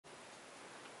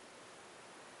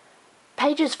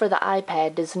Pages for the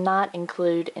iPad does not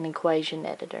include an equation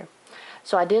editor.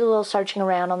 So I did a little searching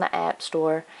around on the App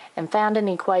Store and found an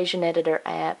equation editor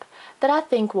app that I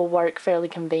think will work fairly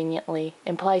conveniently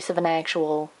in place of an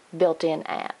actual built-in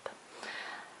app.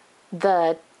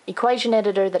 The equation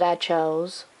editor that I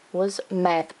chose was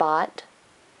MathBot.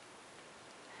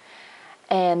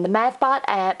 And the MathBot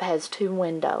app has two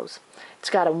windows. It's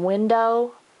got a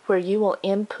window where you will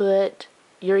input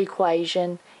your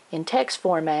equation in text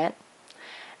format,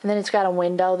 and then it's got a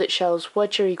window that shows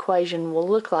what your equation will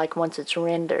look like once it's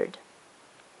rendered.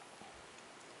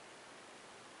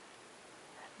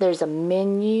 There's a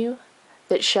menu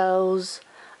that shows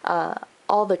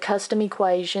all the custom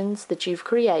equations that you've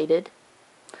created.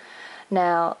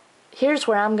 Now, here's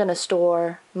where I'm going to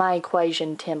store my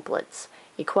equation templates,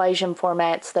 equation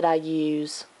formats that I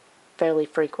use fairly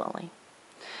frequently.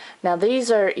 Now,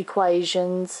 these are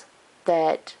equations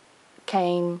that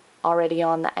came already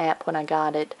on the app when I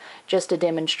got it, just to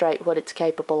demonstrate what it's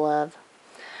capable of.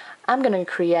 I'm going to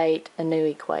create a new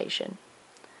equation.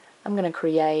 I'm going to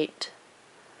create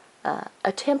a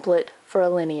template for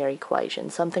a linear equation,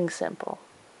 something simple.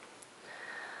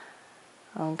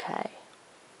 Okay,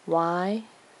 y.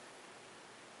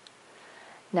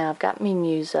 Now I've got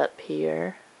menus up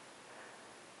here,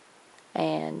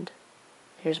 and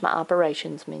here's my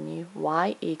operations menu,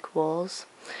 y equals,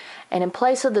 and in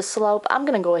place of the slope I'm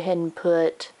going to go ahead and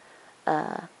put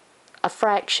a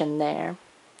fraction there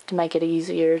to make it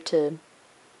easier to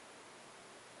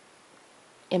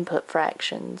input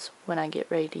fractions when I get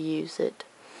ready to use it.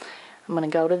 I'm going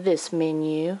to go to this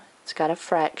menu. It's got a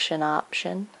fraction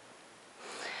option,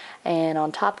 and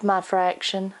on top of my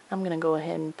fraction I'm going to go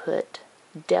ahead and put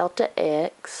delta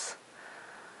x.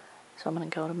 So I'm going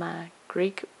to go to my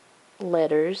Greek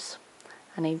letters.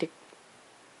 I need to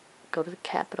go to the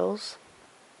capitals,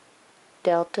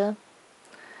 delta.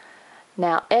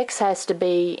 Now x has to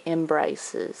be in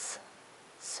braces,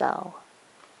 so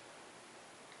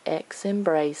x in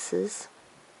braces.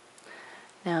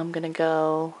 Now I'm going to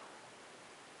go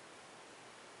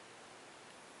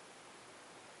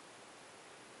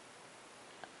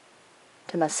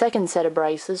to my second set of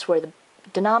braces where the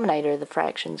denominator of the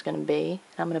fraction is going to be.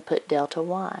 I'm going to put delta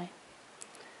y.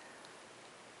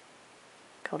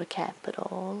 Go to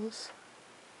capitals,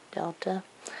 delta,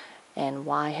 and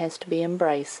y has to be in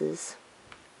braces.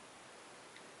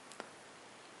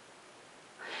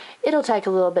 It'll take a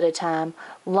little bit of time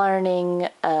learning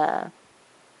how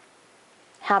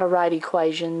to write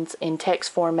equations in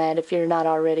text format if you're not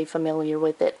already familiar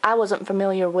with it. I wasn't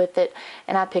familiar with it,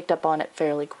 and I picked up on it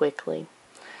fairly quickly.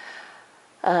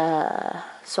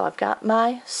 So I've got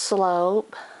my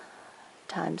slope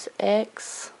times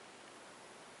x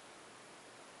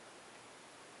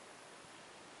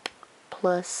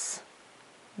plus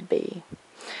b.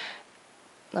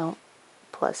 No,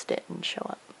 plus didn't show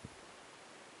up.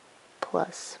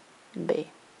 Plus b.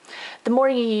 The more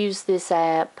you use this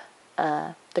app,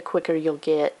 the quicker you'll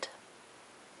get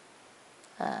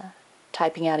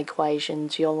typing out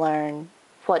equations. You'll learn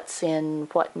what's in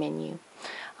what menu.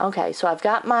 Okay, so I've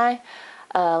got my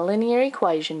linear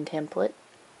equation template.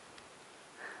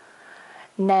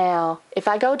 Now, if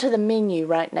I go to the menu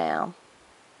right now,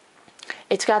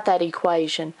 it's got that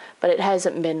equation, but it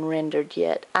hasn't been rendered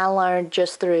yet. I learned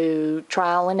just through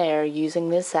trial and error using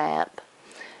this app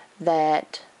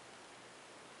that,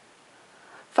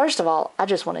 first of all, I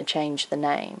just want to change the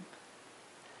name.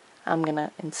 I'm going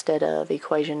to, instead of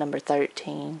equation number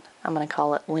 13, I'm going to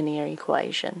call it linear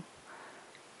equation.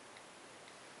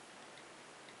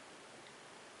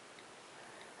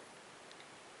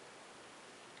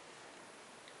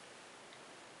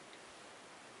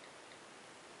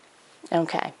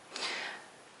 Okay,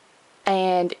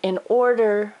 and in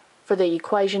order for the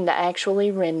equation to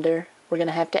actually render, we're going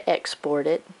to have to export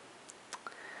it.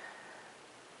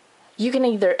 You can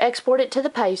either export it to the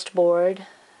pasteboard.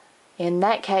 In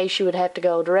that case, you would have to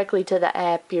go directly to the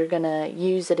app you're going to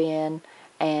use it in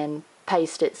and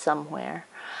paste it somewhere.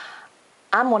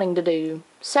 I'm wanting to do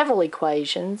several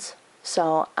equations,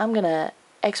 so I'm going to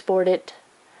export it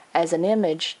as an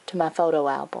image to my photo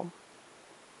album.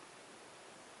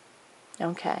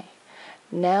 Okay,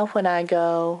 now when I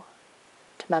go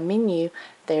to my menu,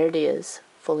 there it is,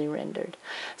 fully rendered.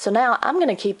 So now I'm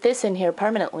going to keep this in here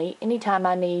permanently. Anytime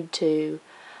I need to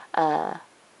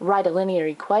write a linear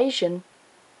equation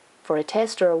for a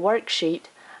test or a worksheet,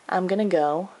 I'm going to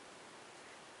go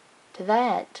to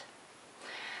that,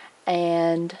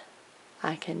 and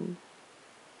I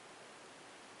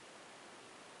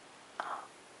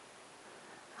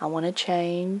want to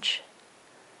change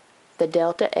the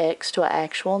delta x to an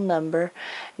actual number.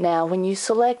 Now when you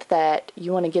select that,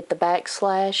 you want to get the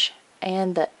backslash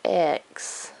and the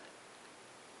x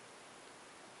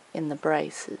in the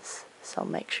braces. So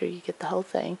make sure you get the whole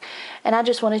thing. And I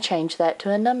just want to change that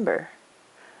to a number.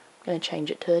 I'm going to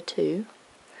change it to a 2.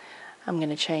 I'm going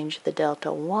to change the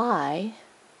delta y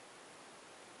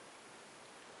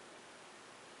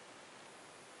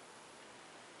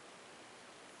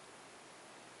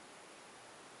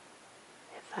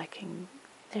if I can,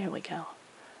 there we go.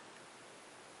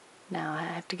 Now I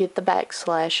have to get the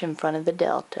backslash in front of the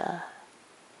delta.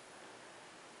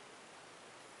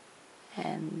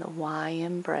 And the y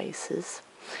in braces.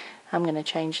 I'm going to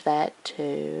change that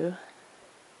to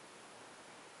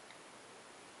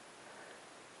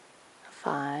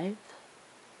 5.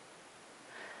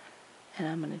 And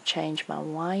I'm going to change my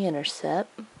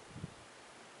y-intercept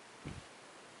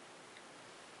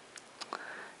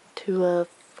to a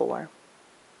 4.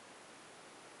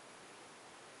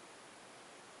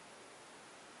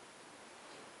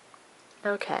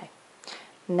 Okay,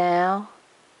 now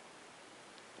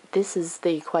this is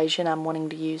the equation I'm wanting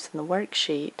to use in the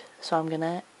worksheet, so I'm going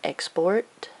to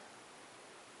export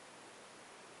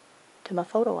to my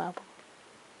photo album.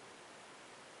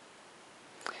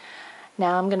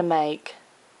 Now I'm going to make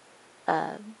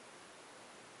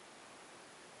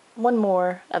one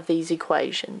more of these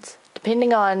equations.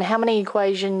 Depending on how many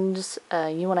equations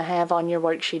you want to have on your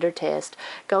worksheet or test,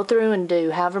 go through and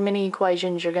do however many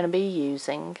equations you're going to be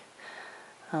using.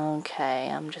 Okay,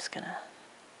 I'm going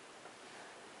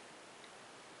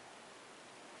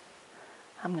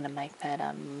to make that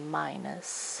a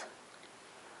minus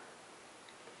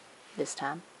this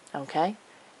time. Okay,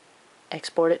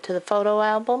 export it to the photo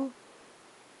album.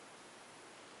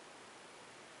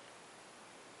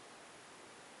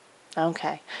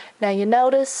 Okay, now you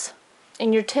notice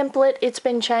in your template it's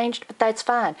been changed, but that's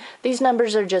fine. These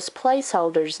numbers are just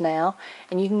placeholders now,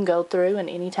 and you can go through, and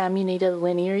anytime you need a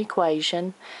linear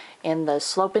equation in the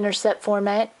slope-intercept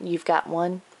format, you've got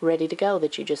one ready to go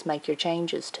that you just make your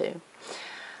changes to.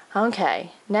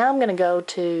 Okay, now I'm going to go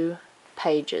to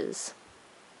Pages.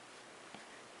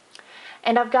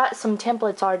 And I've got some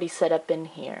templates already set up in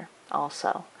here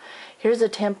also. Here's a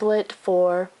template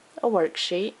for a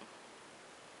worksheet.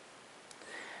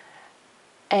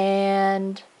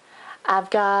 And I've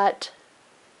got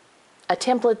a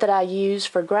template that I use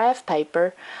for graph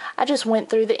paper. I just went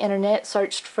through the internet,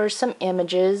 searched for some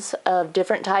images of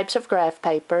different types of graph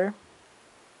paper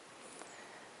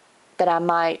that I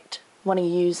might want to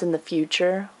use in the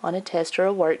future on a test or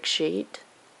a worksheet.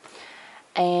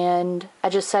 And I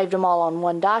just saved them all on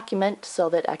one document so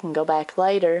that I can go back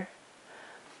later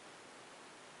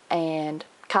and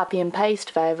copy and paste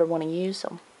if I ever want to use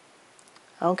them.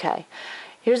 Okay.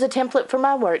 Here's a template for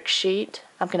my worksheet.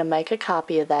 I'm going to make a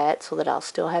copy of that so that I'll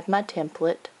still have my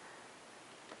template.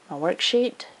 My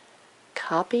worksheet,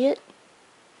 copy it.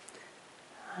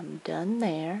 I'm done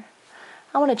there.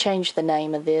 I want to change the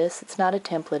name of this. It's not a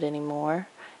template anymore.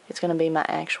 It's going to be my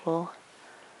actual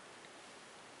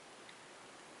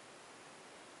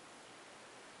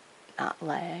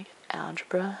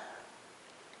algebra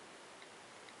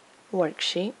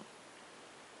worksheet.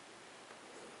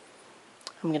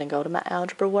 I'm going to go to my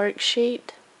algebra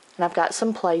worksheet, and I've got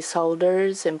some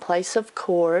placeholders. In place of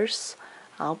course,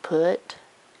 I'll put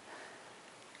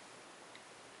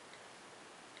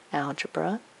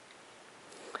algebra.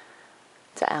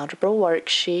 It's an algebra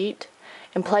worksheet.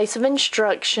 In place of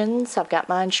instructions, I've got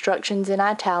my instructions in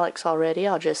italics already.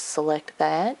 I'll just select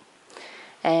that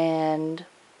and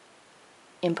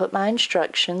input my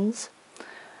instructions.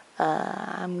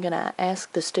 I'm going to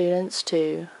ask the students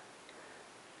to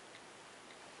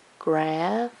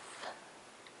graph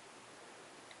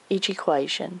each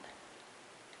equation.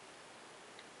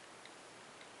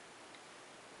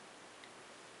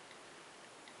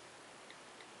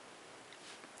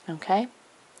 Okay,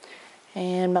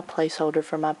 and my placeholder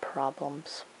for my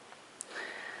problems.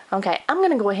 Okay, I'm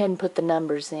going to go ahead and put the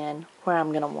numbers in where I'm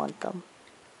going to want them.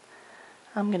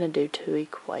 I'm going to do 2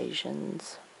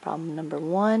 equations. Problem number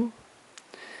 1,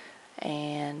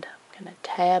 and I'm going to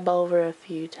tab over a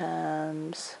few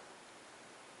times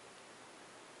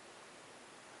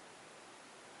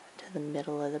to the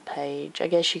middle of the page. I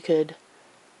guess you could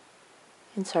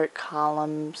insert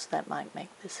columns. That might make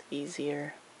this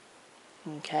easier.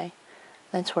 Okay,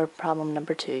 that's where problem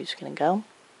number 2 is going to go.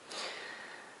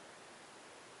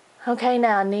 Okay,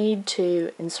 now I need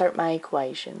to insert my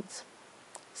equations.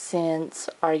 Since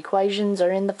our equations are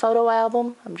in the photo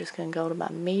album, I'm just going to go to my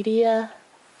media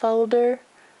folder.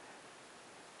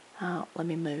 Oh, let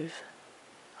me move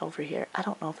over here. I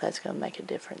don't know if that's going to make a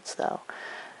difference though.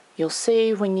 you'll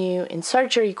see when you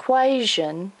insert your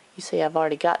equation, you see I've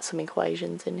already got some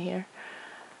equations in here.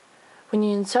 When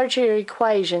you insert your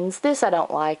equations, this I don't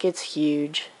like, it's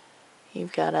huge.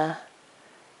 You've got to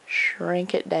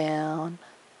shrink it down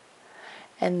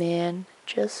and then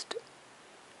just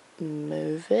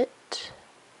move it.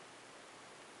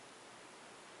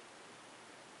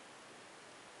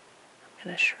 I'm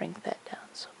going to shrink that down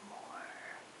some more.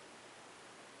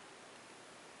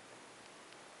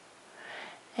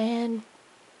 And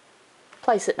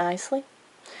place it nicely.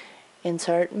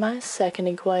 Insert my second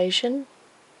equation.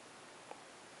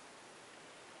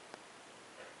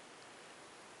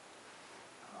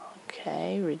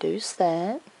 Okay, reduce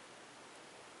that.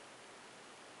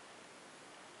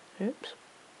 Oops.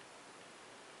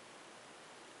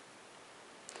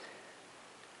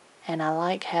 And I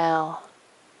like how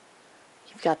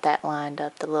you've got that lined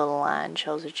up. The little line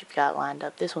shows that you've got lined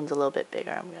up. This one's a little bit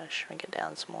bigger. I'm going to shrink it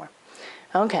down some more.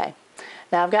 Okay,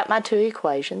 now I've got my two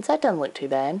equations. That doesn't look too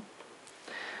bad.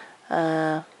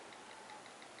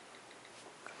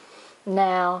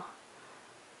 Now,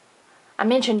 I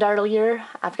mentioned earlier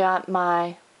I've got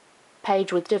my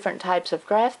page with different types of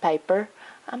graph paper.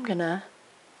 I'm going to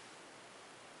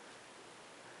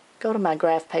go to my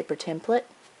graph paper template,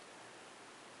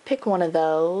 pick one of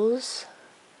those.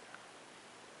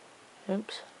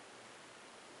 Oops.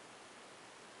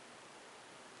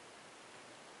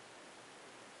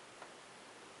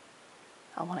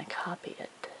 I want to copy it.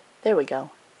 There we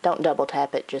go. Don't double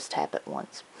tap it, just tap it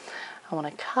once. I want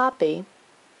to copy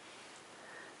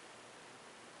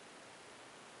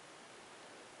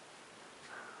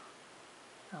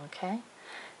okay,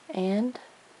 and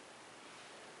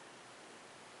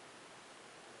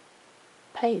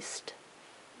paste.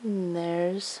 And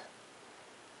there's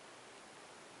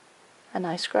a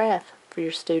nice graph for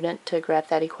your student to graph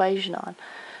that equation on.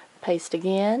 Paste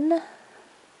again.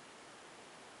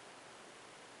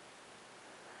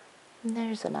 And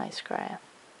there's a nice graph.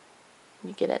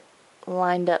 You get it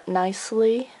lined up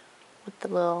nicely with the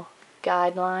little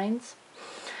guidelines.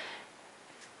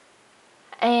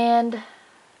 And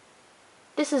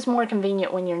this is more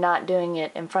convenient when you're not doing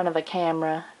it in front of a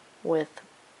camera with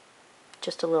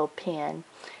just a little pen.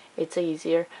 It's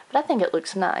easier, but I think it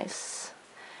looks nice.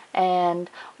 And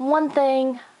one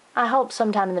thing, I hope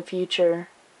sometime in the future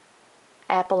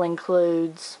Apple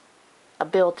includes a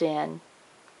built-in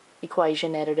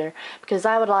equation editor, because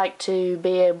I would like to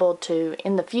be able to,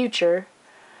 in the future,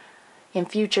 in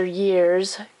future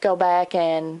years, go back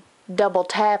and double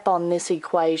tap on this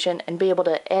equation and be able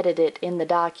to edit it in the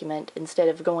document instead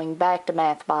of going back to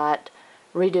MathBot,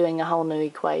 redoing a whole new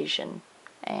equation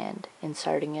and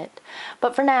inserting it.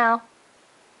 But for now,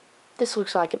 this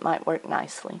looks like it might work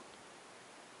nicely.